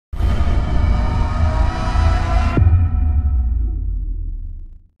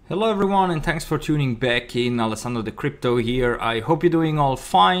Hello everyone and thanks for tuning back in. Alessandro the Crypto here. I hope you're doing all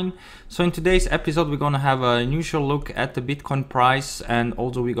fine. So in today's episode we're gonna have an unusual look at the Bitcoin price, and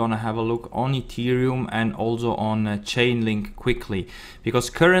also we're gonna have a look on Ethereum and also on Chainlink quickly, because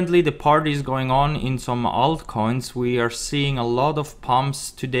currently the party is going on in some altcoins. We are seeing a lot of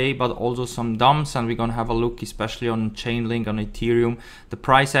pumps today but also some dumps, and we're gonna have a look especially on Chainlink, on Ethereum, the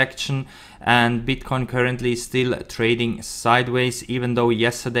price action. And Bitcoin currently is still trading sideways, even though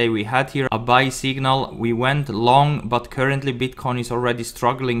yesterday we had here a buy signal. We went long, but currently Bitcoin is already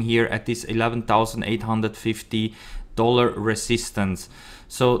struggling here at this $11,850 resistance.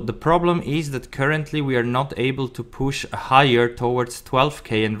 So the problem is that currently we are not able to push higher towards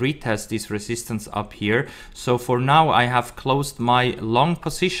 12k and retest this resistance up here. So for now I have closed my long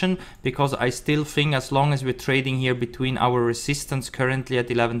position, because I still think as long as we're trading here between our resistance currently at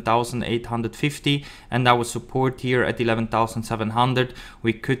 11,850 and our support here at 11,700,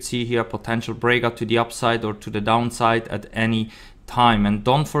 we could see here a potential breakout to the upside or to the downside at any time. And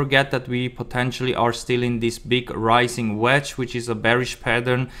don't forget that we potentially are still in this big rising wedge, which is a bearish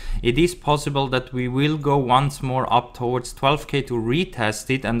pattern. It is possible that we will go once more up towards 12k to retest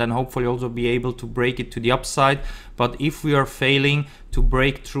it and then hopefully also be able to break it to the upside. But if we are failing to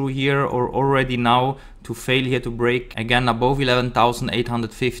break through here, or already now to fail here to break again above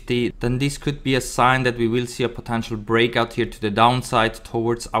 11,850, then this could be a sign that we will see a potential breakout here to the downside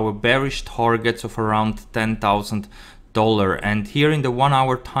towards our bearish targets of around $10,000. And here in the 1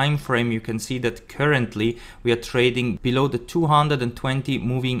 hour time frame you can see that currently we are trading below the 220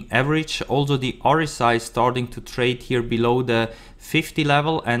 moving average. Also the RSI is starting to trade here below the 50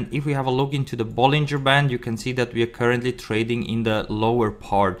 level, and if we have a look into the Bollinger Band you can see that we are currently trading in the lower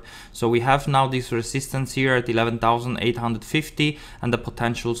part. So we have now this resistance here at 11,850 and the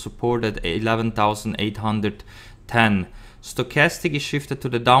potential support at 11,810. Stochastic is shifted to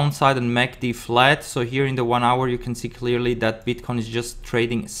the downside and MACD flat. So here in the 1 hour you can see clearly that Bitcoin is just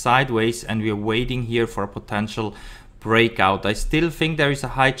trading sideways and we are waiting here for a potential breakout. I still think there is a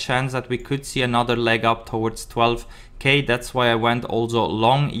high chance that we could see another leg up towards 12k. That's why I went also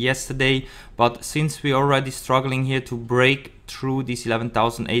long yesterday. But since we're already struggling here to break through this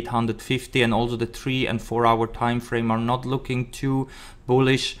 11,850 and also the 3 and 4 hour time frame are not looking too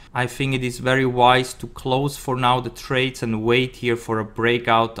bullish, I think it is very wise to close for now the trades and wait here for a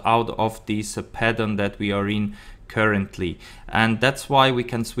breakout out of this pattern that we are in currently. And that's why we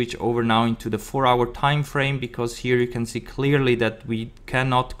can switch over now into the 4 hour time frame, because here you can see clearly that we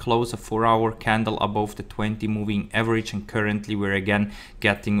cannot close a 4 hour candle above the 20 moving average, and currently we're again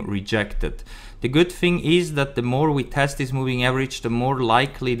getting rejected. The good thing is that the more we test this moving average, the more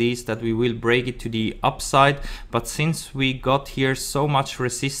likely it is that we will break it to the upside. But since we got here so much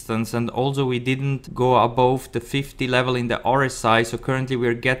resistance and also we didn't go above the 50 level in the RSI, so currently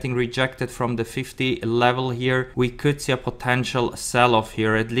we're getting rejected from the 50 level here, we could see a potential sell-off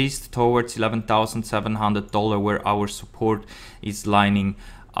here at least towards $11,700 where our support is lining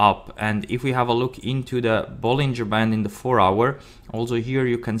up. And if we have a look into the Bollinger Band in the 4 hour, also here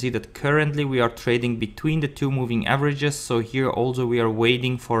you can see that currently we are trading between the two moving averages. So here also we are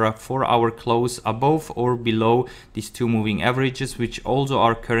waiting for a 4 hour close above or below these two moving averages, which also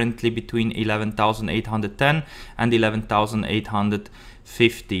are currently between 11,810 and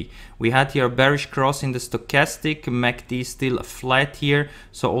 11,850. We had here a bearish cross in the stochastic, MACD still flat here.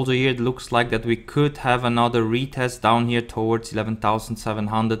 So also here it looks like that we could have another retest down here towards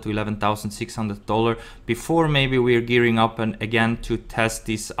 11,700 to $11,600 before maybe we are gearing up and again to test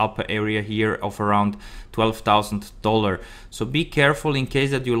this upper area here of around $12,000. So be careful in case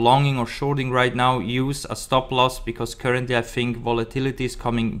that you're longing or shorting right now. Use a stop loss, because currently I think volatility is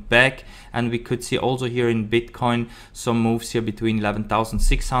coming back, and we could see also here in Bitcoin some moves here between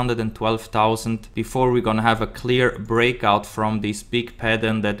 11,600 and 12,000 before we're gonna have a clear breakout from this big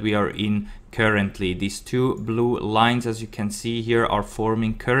pattern that we are in currently. These two blue lines, as you can see here, are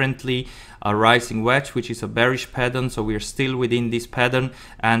forming currently a rising wedge, which is a bearish pattern. So we are still within this pattern,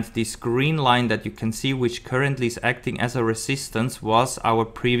 and this green line that you can see, which currently is acting as a resistance, was our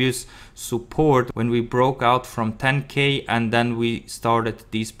previous support when we broke out from 10k and then we started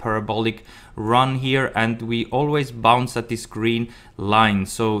this parabolic run here, and we always bounce at this green line.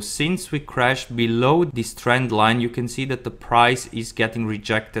 So since we crashed below this trend line, you can see that the price is getting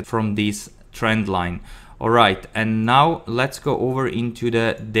rejected from this trend line. Alright, and now let's go over into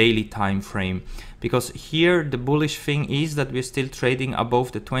the daily time frame. because here the bullish thing is that we're still trading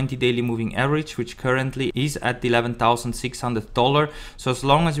above the 20 daily moving average, which currently is at $11,600. So as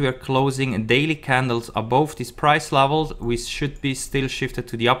long as we are closing daily candles above this price level, we should be still shifted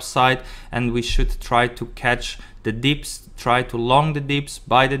to the upside, and we should try to catch the dips, try to long the dips,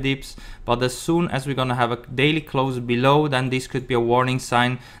 buy the dips. But as soon as we're gonna have a daily close below, then this could be a warning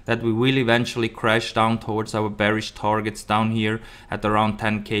sign that we will eventually crash down towards our bearish targets down here at around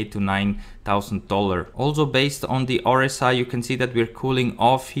 10k to $9,000. Also based on the RSI, you can see that we're cooling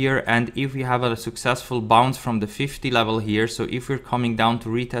off here, and if we have a successful bounce from the 50 level here, so if we're coming down to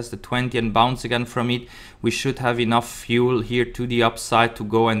retest the 20 and bounce again from it, we should have enough fuel here to the upside to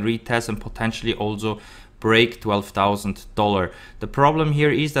go and retest and potentially also break $12,000. The problem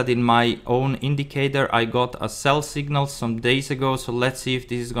here is that in my own indicator I got a sell signal some days ago, so let's see if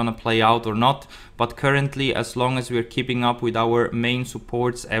this is gonna play out or not. But currently, as long as we're keeping up with our main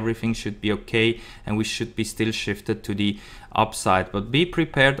supports, everything should be okay, and we should be still shifted to the upside. But be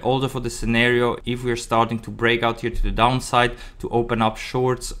prepared also for the scenario if we're starting to break out here to the downside, to open up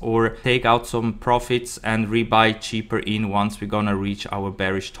shorts or take out some profits and rebuy cheaper in once we're gonna reach our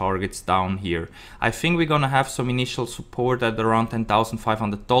bearish targets down here. I think we're gonna have some initial support at around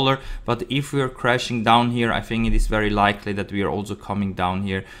 $10,500, but if we're crashing down here, I think it is very likely that we are also coming down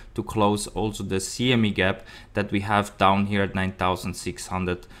here to close also the CME gap that we have down here at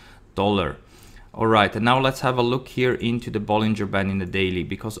 $9,600. Alright, and now let's have a look here into the Bollinger Band in the daily,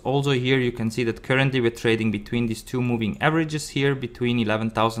 because also here you can see that currently we're trading between these two moving averages here, between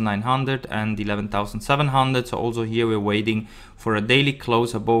 11,900 and 11,700. So also here we're waiting for a daily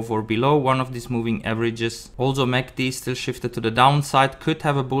close above or below one of these moving averages. Also MACD is still shifted to the downside, could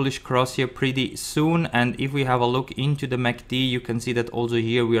have a bullish cross here pretty soon, and if we have a look into the MACD, you can see that also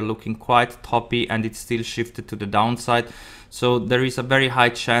here we are looking quite toppy and it's still shifted to the downside. So there is a very high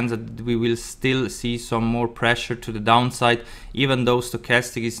chance that we will still see some more pressure to the downside, even though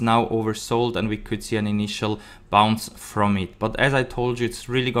stochastic is now oversold and we could see an initial bounce from it. But as I told you, it's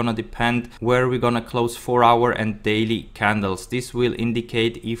really gonna depend where we're gonna close 4-hour and daily candles. This will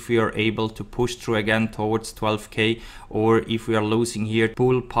indicate if we are able to push through again towards 12k, or if we are losing here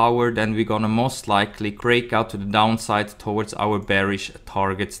pull power, then we're gonna most likely break out to the downside towards our bearish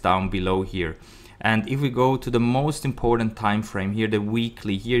targets down below here. And if we go to the most important time frame here, the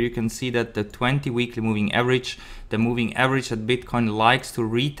weekly, here you can see that the 20 weekly moving average, the moving average that Bitcoin likes to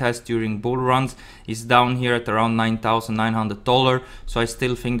retest during bull runs, is down here at around $9,900. So I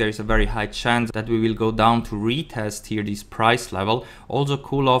still think there is a very high chance that we will go down to retest here this price level. Also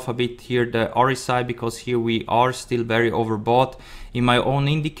cool off a bit here the RSI, because here we are still very overbought. In my own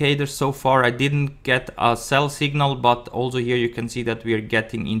indicator so far I didn't get a sell signal, but also here you can see that we are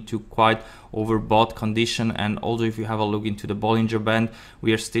getting into quite overbought condition. And also if you have a look into the Bollinger Band,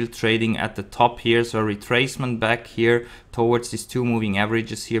 we are still trading at the top here, so a retracement back here towards these two moving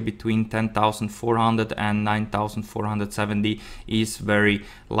averages here between 10,400 and 9,470 is very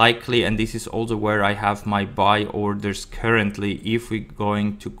likely, and this is also where I have my buy orders currently if we're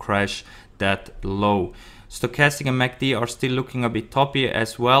going to crash that low. Stochastic and MACD are still looking a bit toppy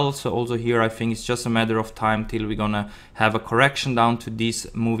as well, so also here I think it's just a matter of time till we're gonna have a correction down to these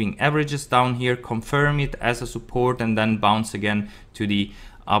moving averages down here, confirm it as a support, and then bounce again to the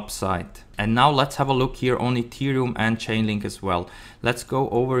upside. And now let's have a look here on Ethereum and Chainlink as well. Let's go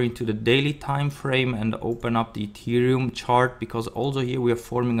over into the daily time frame and open up the Ethereum chart, because also here we are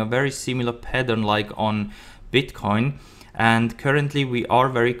forming a very similar pattern like on Bitcoin. And currently we are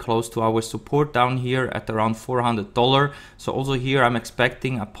very close to our support down here at around $400. So also here I'm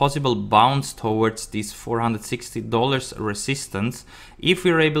expecting a possible bounce towards this $460 resistance. If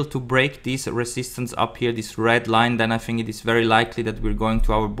we're able to break this resistance up here, this red line, then I think it is very likely that we're going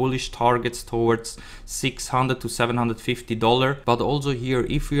to our bullish targets towards $600 to $750. But also here,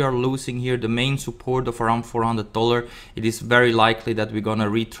 if we are losing here the main support of around $400, it is very likely that we're gonna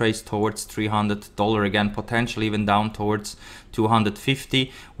retrace towards $300 again, potentially even down towards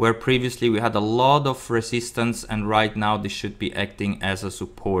 250, where previously we had a lot of resistance, and right now this should be acting as a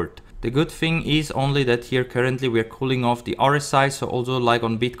support. The good thing is only that here currently we are cooling off the RSI, so also like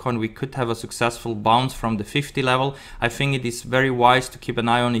on Bitcoin we could have a successful bounce from the 50 level. I think it is very wise to keep an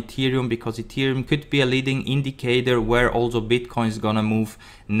eye on Ethereum, because Ethereum could be a leading indicator where also Bitcoin is gonna move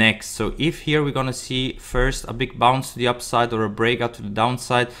next. So if here we're gonna see first a big bounce to the upside or a breakout to the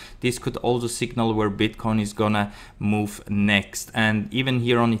downside, this could also signal where Bitcoin is gonna move next. And even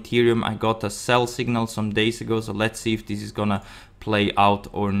here on Ethereum I got a sell signal some days ago, so let's see if this is gonna play out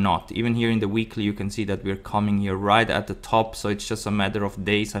or not. Even here in the weekly you can see that we're coming here right at the top, so it's just a matter of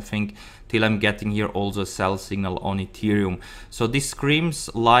days I think till I'm getting here also a sell signal on Ethereum. So this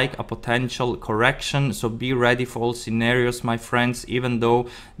screams like a potential correction, so be ready for all scenarios, my friends. Even though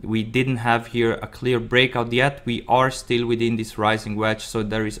we didn't have here a clear breakout yet, we are still within this rising wedge, so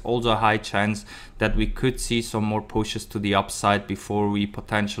there is also a high chance that we could see some more pushes to the upside before we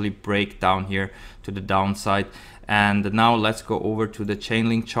potentially break down here to the downside. And now let's go over to the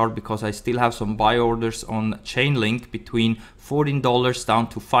Chainlink chart, because I still have some buy orders on Chainlink between $14 down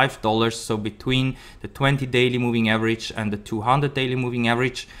to $5. So between the 20 daily moving average and the 200 daily moving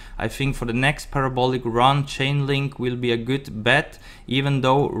average, I think for the next parabolic run, Chainlink will be a good bet, even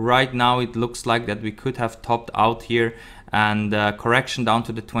though right now it looks like that we could have topped out here, and correction down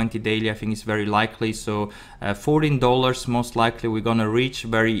to the 20 daily I think is very likely. So $14 most likely we're gonna reach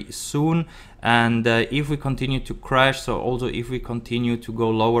very soon. And if we continue to crash, so also if we continue to go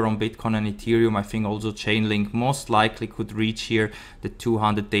lower on Bitcoin and Ethereum, I think also Chainlink most likely could reach here the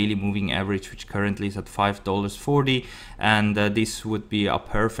 200 daily moving average, which currently is at $5.40, and this would be a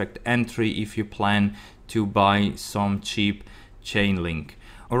perfect entry if you plan to buy some cheap Chainlink.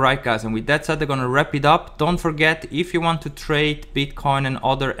 Alright guys, and with that said, I'm gonna wrap it up. Don't forget, if you want to trade Bitcoin and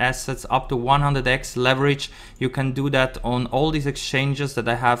other assets up to 100x leverage, you can do that on all these exchanges that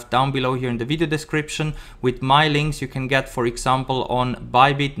I have down below here in the video description. With my links, you can get, for example, on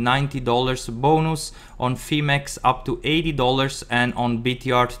Bybit $90 bonus, on Fimex up to $80, and on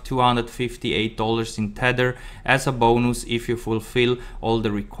BTR $258 in Tether as a bonus if you fulfill all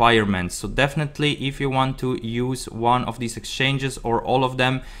the requirements. So definitely, if you want to use one of these exchanges or all of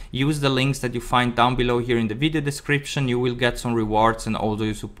them, use the links that you find down below here in the video description. You will get some rewards and also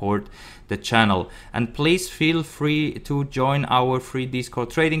you support the channel. And please feel free to join our free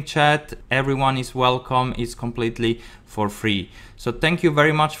Discord trading chat. Everyone is welcome. It's completely for free. So thank you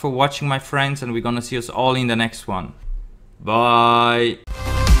very much for watching, my friends, and we're gonna see us all in the next one. Bye.